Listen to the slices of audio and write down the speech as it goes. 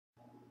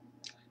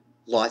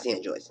Los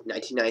Angeles,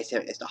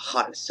 1997 is the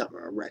hottest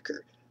summer on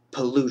record.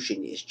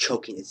 Pollution is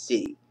choking the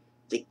city.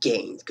 The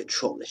gangs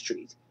control the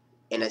streets.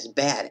 And as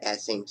bad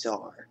as things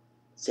are,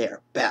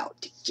 they're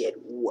about to get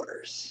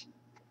worse.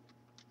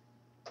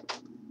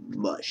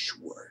 Much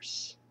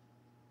worse.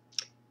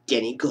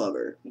 Danny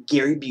Glover,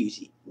 Gary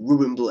Busey,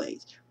 Ruben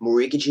Blades,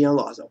 Marika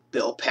Gianalazzo,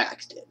 Bill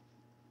Paxton.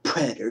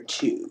 Predator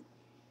 2.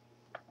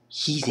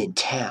 He's in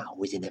town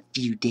within a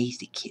few days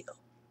to kill,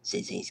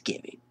 says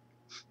Thanksgiving.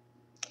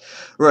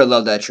 Really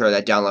love that trailer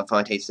that Don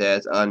LaFontaine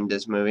says on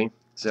this movie.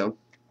 So,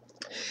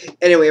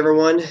 anyway,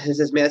 everyone, this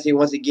is Matthew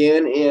once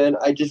again, and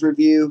I just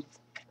reviewed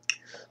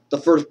the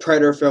first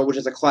Predator film, which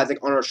is a classic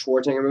Arnold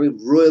Schwarzenegger movie.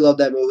 Really love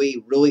that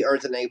movie. Really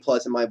earns an A+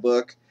 in my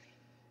book.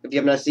 If you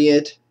have not seen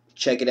it,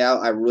 check it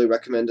out. I really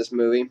recommend this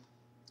movie.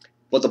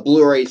 But the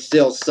Blu-ray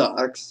still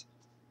sucks.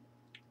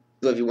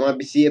 But if you want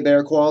to see a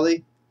better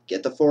quality,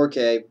 get the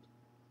 4K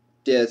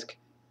disc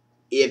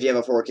if you have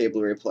a 4K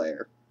Blu-ray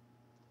player.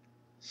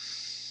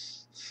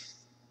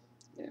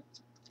 Yeah.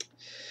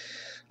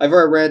 I've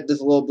already rented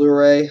this little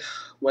Blu-ray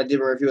when I did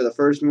my review of the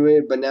first movie,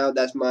 but now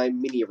that's my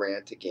mini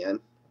rant again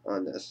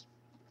on this.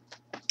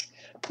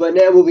 But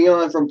now moving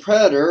on from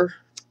Predator,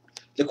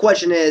 the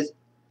question is,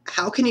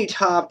 how can you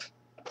top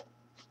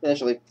a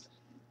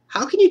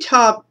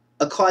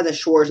classic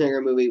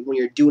Schwarzenegger movie when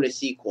you're doing a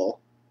sequel?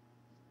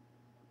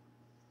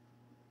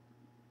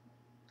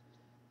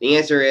 The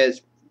answer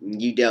is,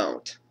 you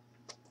don't.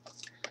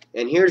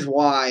 And here's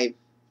why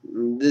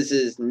this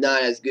is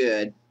not as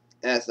good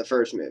as the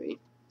first movie.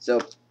 So,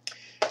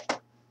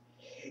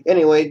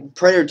 anyway,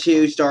 Predator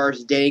 2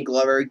 stars Danny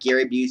Glover,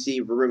 Gary Busey,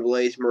 Ruben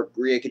Blades,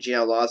 Marika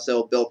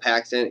Gianalazzo, Bill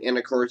Paxton, and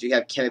of course you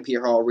have Kevin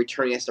Peter Hall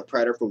returning as the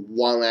Predator for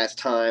one last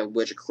time,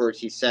 which of course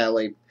he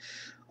sadly,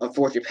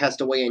 unfortunately,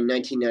 passed away in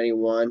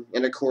 1991.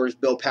 And of course,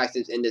 Bill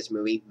Paxton's in this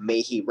movie. May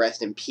he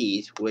rest in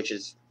peace, which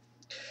is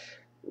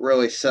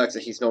really sucks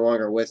that he's no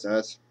longer with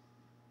us.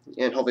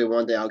 And hopefully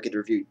one day I'll get to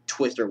review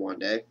Twister one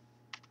day.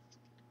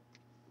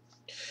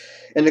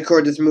 And of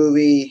course, this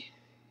movie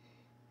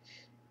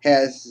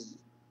has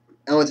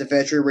Alan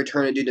Silvestri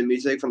returning to do the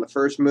music from the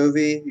first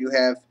movie. You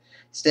have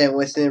Stan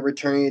Winston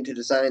returning to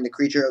design the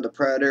creature of the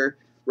Predator,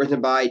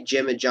 written by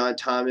Jim and John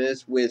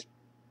Thomas, with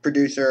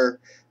producer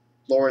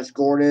Lawrence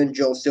Gordon,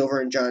 Joel Silver,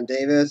 and John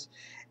Davis.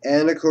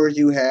 And of course,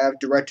 you have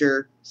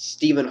director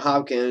Stephen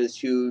Hopkins,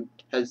 who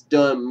has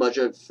done much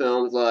of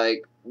films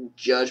like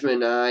Judgment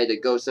Night, The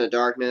Ghost in the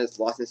Darkness,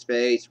 Lost in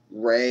Space,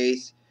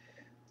 Race,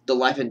 The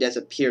Life and Death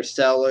of Peter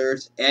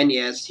Sellers, and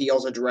yes, he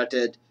also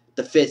directed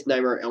the fifth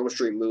Nightmare on Elm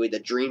Street movie, The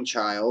Dream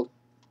Child.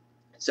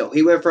 So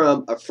he went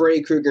from a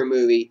Freddy Krueger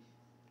movie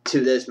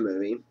to this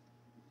movie.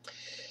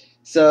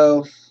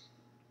 So,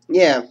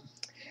 yeah.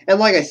 And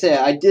like I said,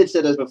 I did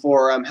say this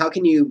before, how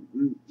can you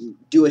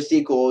do a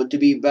sequel to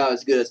be about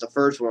as good as the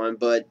first one,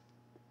 but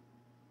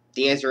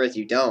the answer is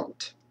you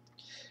don't.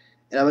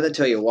 And I'm going to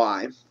tell you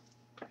why.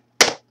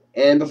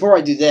 And before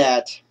I do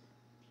that,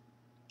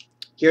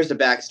 here's the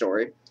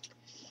backstory.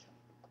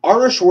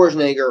 Arnold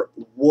Schwarzenegger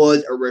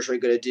was originally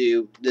going to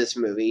do this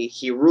movie.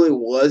 He really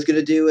was going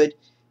to do it,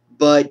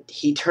 but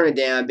he turned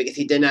it down because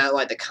he did not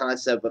like the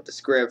concept of the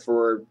script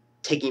for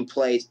taking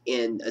place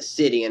in a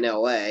city in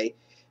L.A.,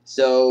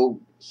 so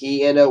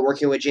he ended up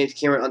working with James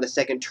Cameron on the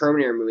second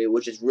Terminator movie,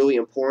 which is really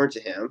important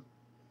to him.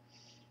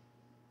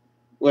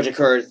 Which, of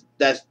course,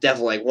 that's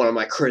definitely like one of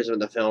my criticisms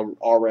of the film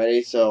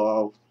already,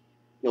 so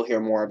you'll hear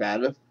more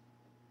about it.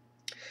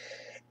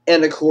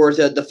 And, of course,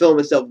 the film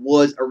itself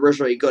was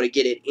originally going to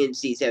get an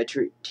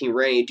NC-17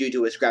 rating due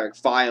to its graphic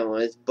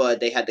violence, but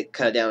they had to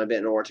cut it down a bit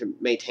in order to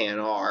maintain an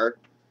R.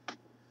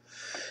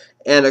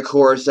 And, of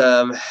course,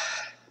 for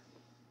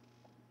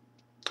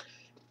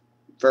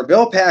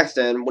Bill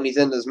Paxton, when he's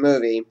in this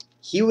movie,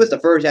 he was the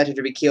first actor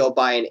to be killed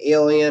by an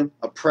alien,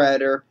 a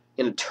predator,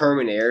 and a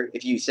Terminator,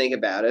 if you think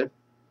about it.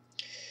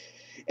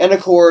 And,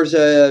 of course,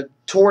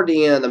 toward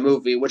the end of the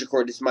movie, which, of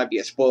course, this might be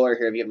a spoiler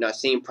here if you have not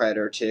seen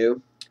Predator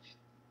 2,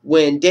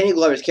 when Danny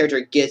Glover's character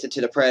gets into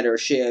the Predator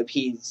ship,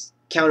 he's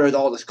countered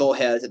all the skull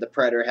heads that the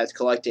Predator has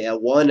collected,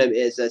 and one of them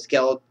is a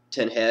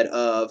skeleton head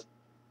of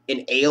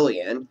an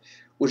alien,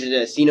 which is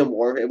a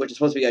xenomorph, which is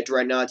supposed to be a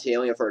dreadnought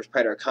alien for his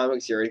Predator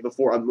comic series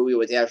before a movie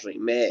was actually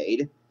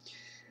made.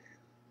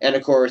 And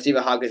of course,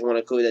 Stephen Hopkins wanted to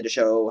include that to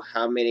show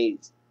how many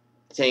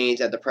things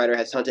that the Predator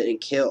has hunted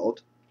and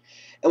killed.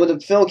 And when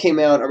the film came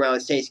out around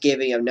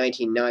Thanksgiving of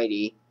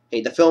 1990,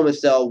 the film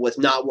itself was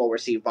not well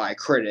received by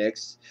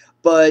critics,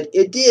 but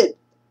it did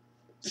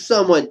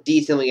somewhat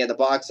decently at the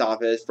box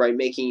office, right,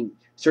 making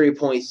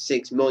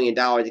 $30.6 million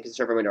in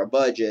conservative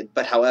budget,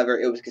 but however,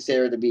 it was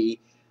considered to be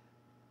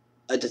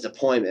a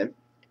disappointment.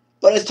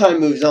 But as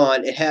time moves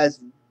on, it has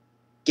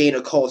gained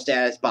a cult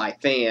status by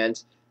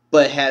fans,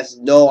 but it has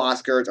no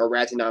Oscars or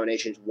Razzie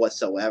nominations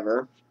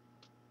whatsoever.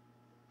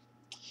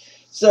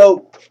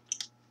 So,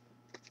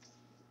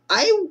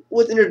 I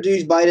was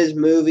introduced by this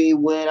movie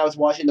when I was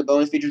watching the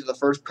bonus features of the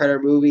first Predator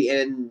movie,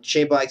 and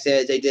Shane Black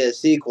says they did a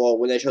sequel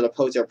when they showed the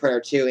poster of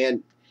Predator 2,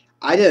 and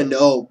I didn't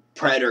know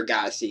Predator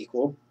got a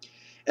sequel.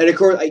 And of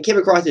course, I came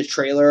across this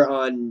trailer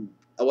on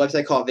a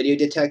website called Video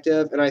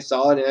Detective, and I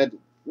saw it, and it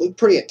looked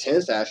pretty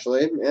intense,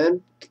 actually,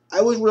 and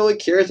I was really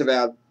curious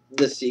about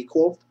the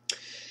sequel.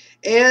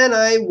 And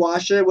I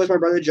watched it with my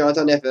brother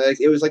Jonathan on Netflix.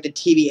 It was like the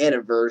TV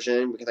edit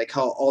version, because I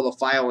caught all the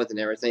violence and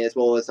everything, as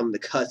well as some of the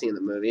cussing in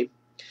the movie.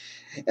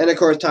 And of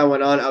course, time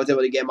went on, I was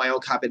able to get my own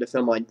copy of the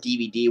film on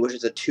DVD, which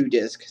is a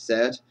 2-disc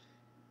set.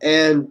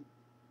 And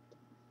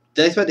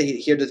didn't expect to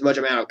hear this much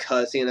amount of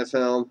cussing in the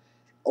film,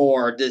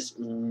 or this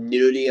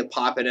nudity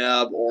popping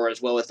up, or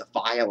as well as the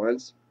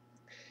violence.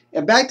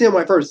 And back then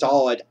when I first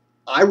saw it,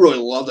 I really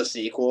loved the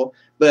sequel,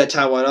 but as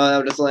time went on, I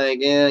was just like,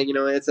 yeah, you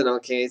know, it's an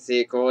okay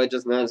sequel, it's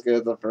just not as good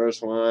as the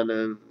first one,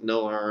 and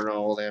no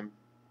Arnold, and...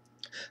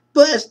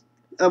 But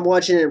I'm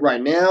watching it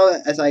right now,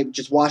 as I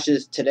just watched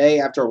this today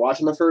after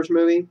watching the first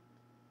movie,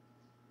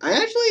 I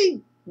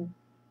actually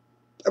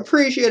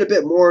appreciate it a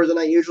bit more than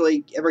I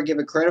usually ever give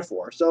it credit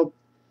for. So,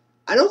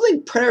 I don't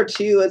think Predator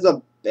 2 is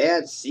a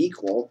bad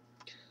sequel.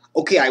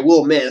 Okay, I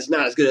will admit it's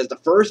not as good as the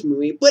first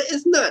movie, but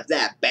it's not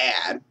that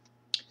bad.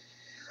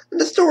 And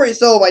the story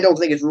itself, I don't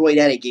think is really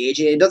that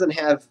engaging. It doesn't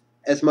have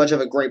as much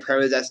of a great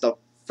premise as the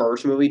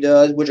first movie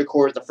does, which of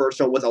course the first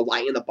one was a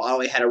light in the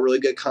bottle. It had a really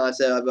good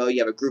concept about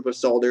you have a group of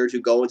soldiers who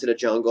go into the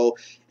jungle,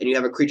 and you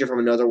have a creature from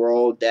another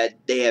world that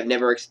they have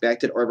never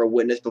expected or ever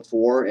witnessed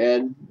before,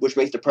 and which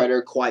makes the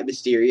Predator quite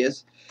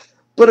mysterious.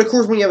 But of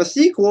course, when you have a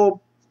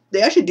sequel,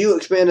 they actually do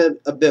expand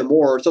it a bit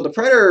more. So the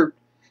Predator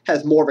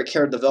has more of a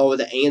character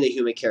development and the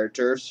human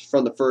characters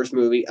from the first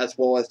movie as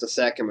well as the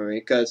second movie,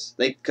 because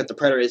the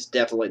Predator is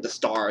definitely the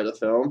star of the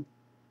film.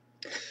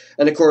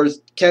 And of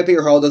course, Kevin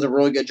Peter Hall does a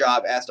really good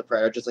job as the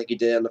Predator, just like he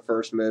did in the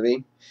first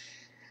movie.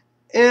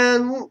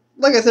 And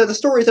like I said, the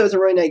story isn't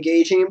really not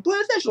engaging, but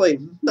it's actually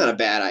not a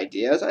bad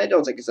idea. I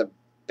don't think it's a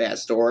bad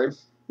story.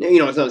 You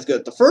know, it's not as good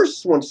as the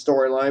first one's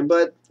storyline,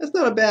 but it's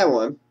not a bad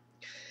one.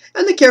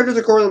 And the characters,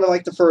 according to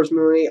like the first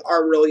movie,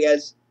 aren't really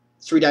as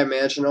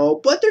three-dimensional,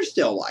 but they're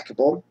still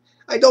likable.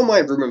 I don't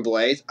mind Ruben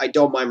Blades. I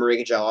don't mind Maria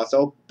Gonzalez.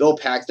 Bill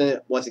Paxton,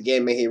 once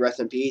again, may he rest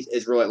in peace,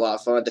 is really a lot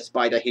of fun,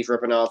 despite that he's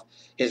ripping off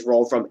his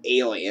role from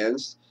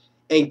Aliens.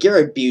 And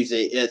Garrett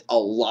Busey is a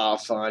lot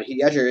of fun.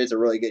 He actually is a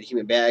really good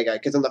human bad guy,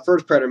 because in the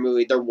first Predator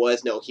movie, there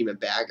was no human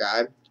bad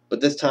guy.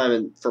 But this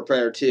time, for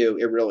Predator 2,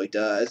 it really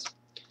does.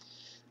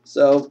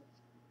 So,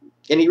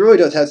 and he really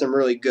does have some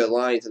really good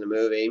lines in the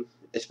movie.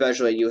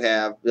 Especially, you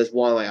have this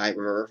one line I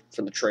remember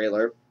from the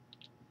trailer.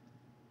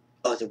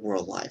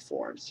 Otherworld life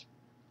forms.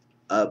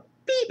 A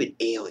baby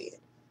alien.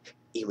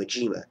 Iwo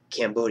Jima,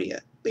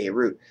 Cambodia,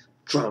 Beirut,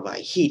 drawn by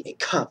heat and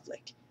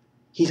conflict.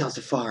 He's on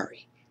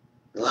safari.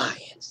 The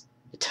lions,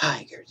 the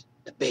tigers,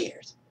 the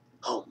bears.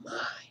 Oh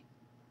my.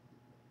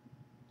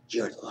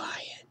 You're the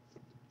lion.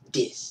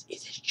 This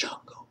is his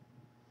jungle.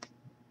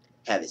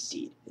 Have a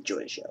seat.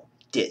 Enjoy the show.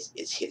 This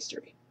is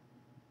history.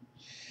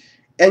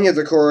 And yes,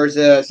 of course,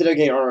 instead of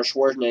getting Arnold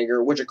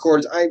Schwarzenegger, which of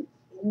course I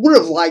would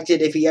have liked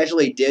it if he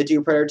actually did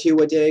do Predator 2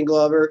 with Danny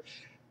Glover,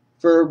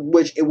 for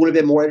which it would have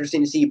been more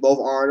interesting to see both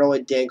Arnold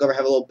and Danny Glover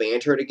have a little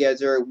banter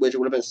together, which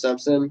would have been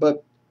something.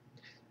 But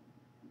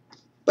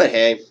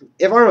hey,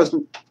 if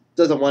Arnold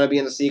doesn't want to be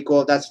in the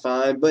sequel, that's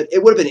fine. But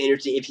it would have been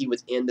interesting if he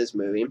was in this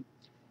movie.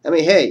 I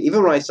mean, hey,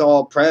 even when I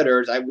saw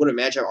Predators, I would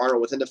imagine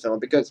Arnold was in the film,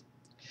 because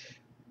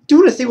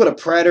doing a sequel to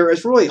Predator,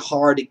 it's really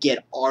hard to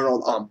get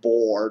Arnold on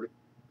board.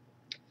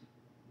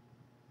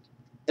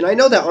 And I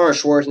know that Arnold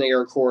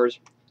Schwarzenegger, of course,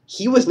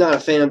 he was not a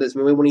fan of this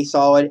movie when he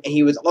saw it, and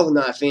he was also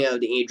not a fan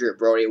of the Adrien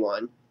Brody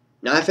one.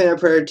 Not a fan of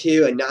Predator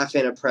 2, and not a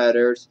fan of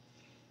Predators.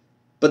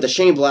 But the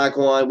Shane Black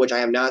one, which I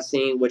have not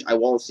seen, which I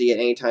won't see it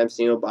anytime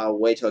soon, but I'll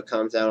wait till it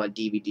comes out on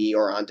DVD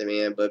or on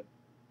demand. But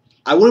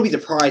I wouldn't be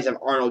surprised if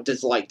Arnold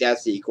disliked that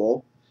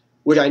sequel,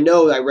 which I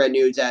know I read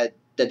news that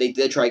they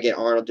did try to get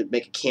Arnold to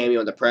make a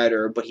cameo in The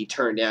Predator, but he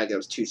turned down because it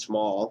was too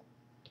small.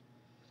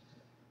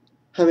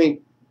 I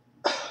mean,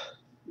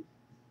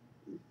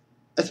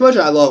 as much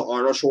as I love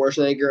Arnold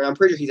Schwarzenegger, I'm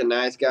pretty sure he's a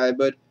nice guy,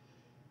 but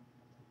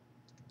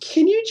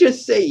can you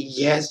just say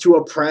yes to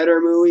a Predator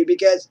movie?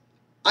 Because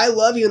I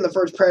love you in the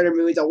first Predator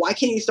movie, so why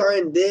can't you star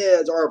in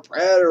this, or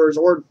Predators,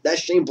 or that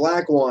Shane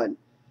Black one?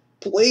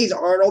 Please,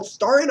 Arnold,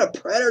 star in a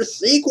Predator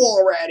sequel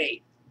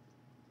already!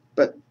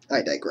 But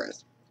I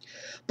digress.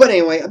 But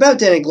anyway, about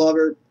Danny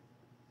Glover,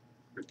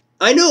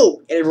 I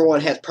know everyone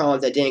has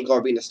problems that Danny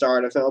Glover being the star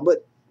of the film,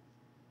 but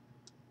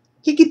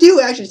he could do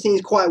action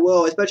scenes quite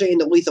well, especially in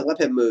the Lethal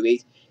Weapon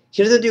movies.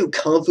 He doesn't do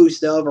kung fu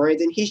stuff or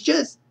anything. He's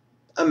just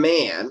a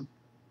man.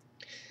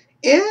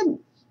 And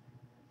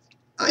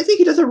I think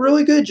he does a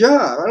really good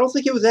job. I don't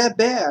think it was that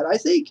bad. I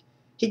think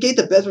he gave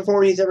the best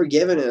performance he's ever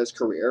given in his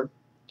career.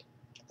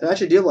 And I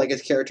actually do like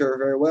his character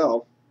very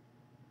well.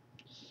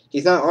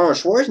 He's not Arnold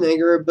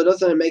Schwarzenegger, but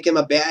doesn't make him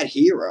a bad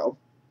hero.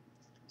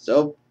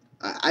 So,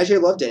 I actually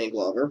love Danny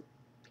Glover.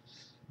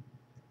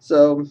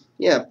 So,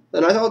 yeah.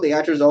 And I thought the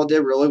actors all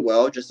did really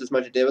well, just as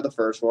much as they did with the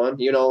first one.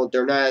 You know,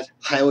 they're not as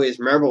highly as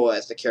memorable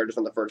as the characters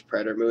from the first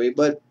Predator movie,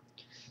 but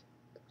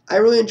I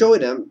really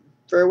enjoyed them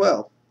very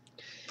well.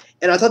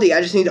 And I thought the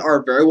action scenes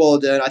are very well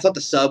done. I thought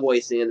the subway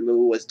scene in the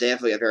movie was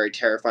definitely a very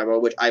terrifying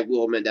moment, which I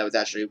will admit that was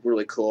actually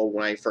really cool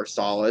when I first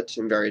saw it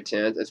and very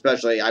tense.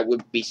 Especially, I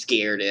would be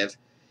scared if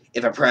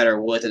a predator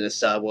was in the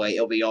subway.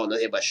 It'll be all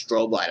nothing but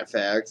strobe light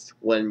effects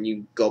when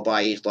you go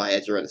by each light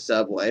as you're in the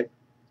subway.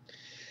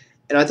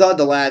 And I thought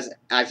the last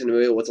act of the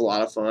movie was a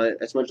lot of fun,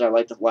 as much as I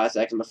liked the last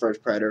act in the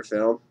first Predator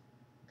film.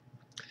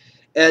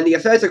 And the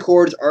effects, of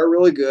course, are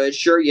really good.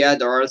 Sure, yeah,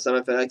 there are some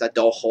effects that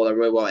don't hold up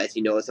really well, as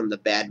you know, some of the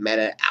bad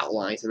meta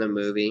outlines in the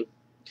movie.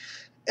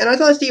 And I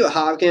thought Stephen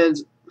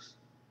Hopkins,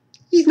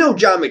 he's no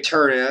John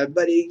McTiernan,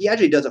 but he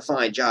actually does a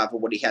fine job for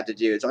what he had to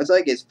do. So I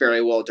think it's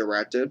fairly well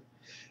directed.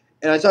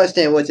 And I thought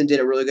Stan Winston did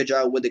a really good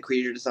job with the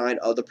creature design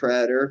of the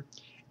Predator.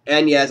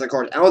 And yes, of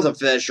course, Alan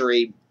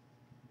Fishery,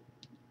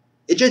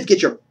 it just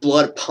gets your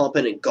blood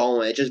pumping and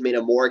going. It just made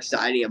it more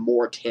exciting and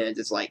more tense.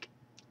 It's like,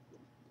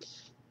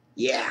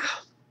 yeah.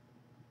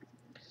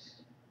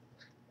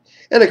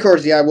 And of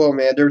course, yeah, well,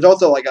 man, there's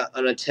also like an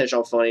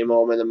unintentional funny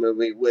moment in the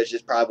movie, which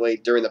is probably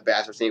during the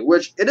bathroom scene,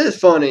 which it is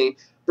funny.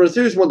 But as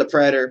soon as one the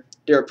Predator,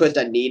 there puts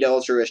that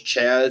needle through his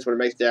chest when it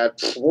makes that.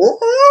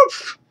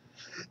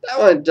 That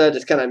one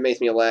just kind of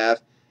makes me laugh.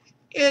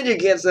 And you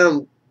get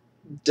some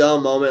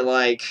dumb moment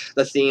like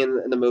the scene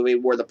in the movie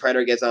where the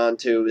Predator gets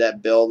onto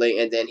that building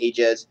and then he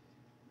just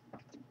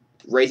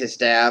raises his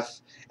staff.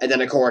 And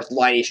then, of course,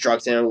 lightning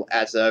strikes him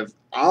as of,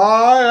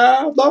 I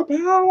have the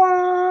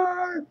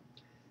power!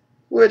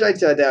 Which I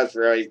said that was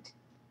very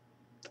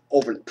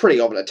pretty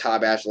over the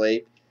top,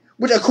 actually.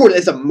 Which, of course,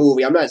 is a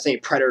movie. I'm not saying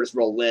Predator is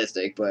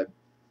realistic, but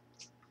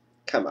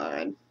come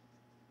on.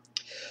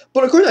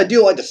 But, of course, I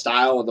do like the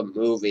style of the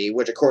movie,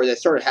 which, of course, it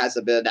sort of has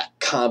a bit of that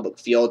comic book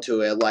feel to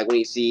it, like when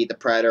you see the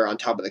Predator on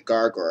top of the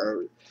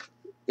gargoyle,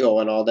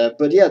 and all that.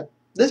 But, yeah,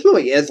 this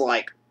movie is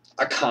like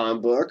a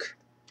comic book,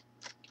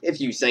 if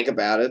you think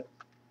about it.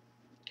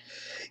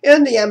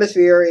 And the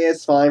atmosphere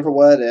is fine for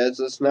what it is.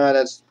 It's not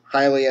as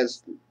highly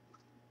as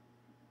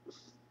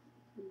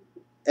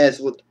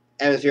with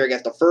atmosphere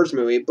against the first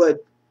movie,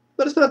 but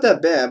it's not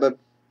that bad. But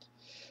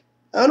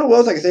I don't know what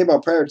else I can say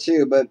about Predator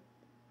 2, but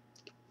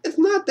it's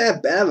not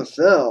that bad of a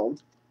film.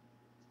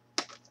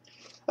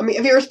 I mean,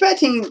 if you're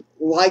expecting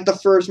like the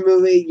first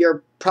movie,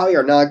 you're probably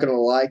are not going to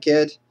like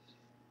it.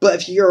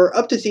 But if you're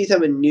up to see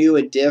something new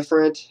and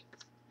different,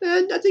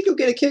 then I think you'll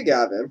get a kick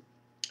out of it.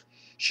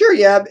 Sure,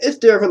 yeah, it's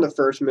different from the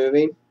first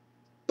movie,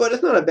 but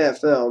it's not a bad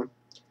film.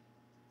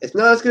 It's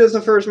not as good as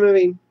the first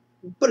movie,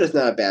 but it's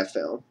not a bad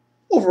film.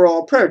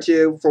 Overall,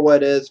 Predator 2, for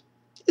what it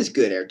is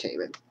good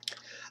entertainment.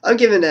 I'm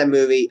giving that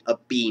movie a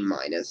B-.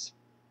 Not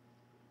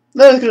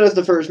as good as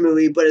the first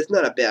movie, but it's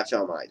not a bad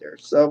film either.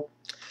 So,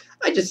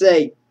 I just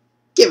say,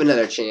 give it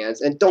another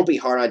chance, and don't be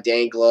hard on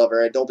Danny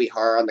Glover, and don't be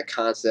hard on the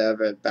concept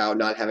about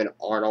not having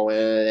Arnold in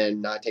it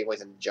and not taking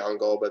place in the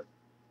jungle, but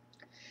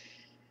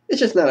it's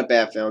just not a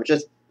bad film.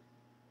 Just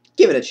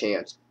give it a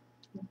chance,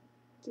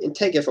 and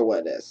take it for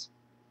what it is,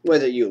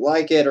 whether you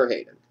like it or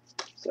hate it.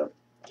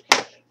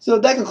 So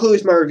that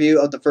concludes my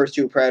review of the first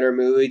two Predator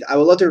movies. I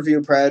would love to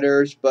review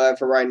Predators, but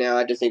for right now,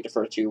 I just think the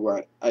first two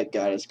I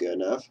got is good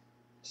enough.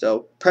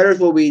 So Predators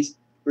will be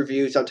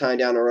reviewed sometime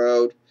down the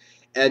road,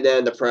 and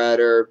then the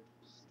Predator,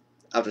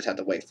 I'll just have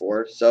to wait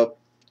for it. So,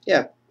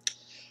 yeah.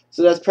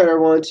 So that's Predator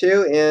 1 and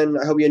 2, and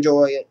I hope you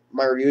enjoy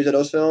my reviews of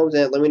those films,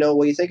 and let me know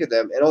what you think of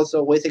them. And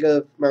also, what do you think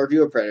of my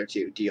review of Predator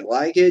 2? Do you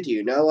like it? Do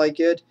you not like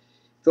it?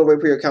 Feel free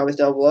to put your comments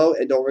down below,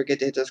 and don't forget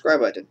to hit the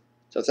subscribe button.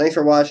 So thanks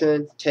for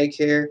watching. Take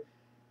care.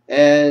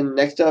 And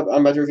next up,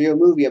 I'm about to review a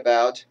movie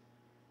about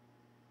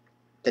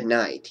the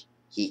night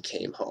he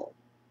came home.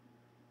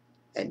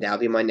 And that'll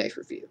be my next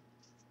review.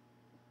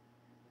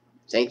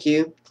 Thank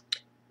you,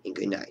 and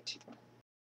good night.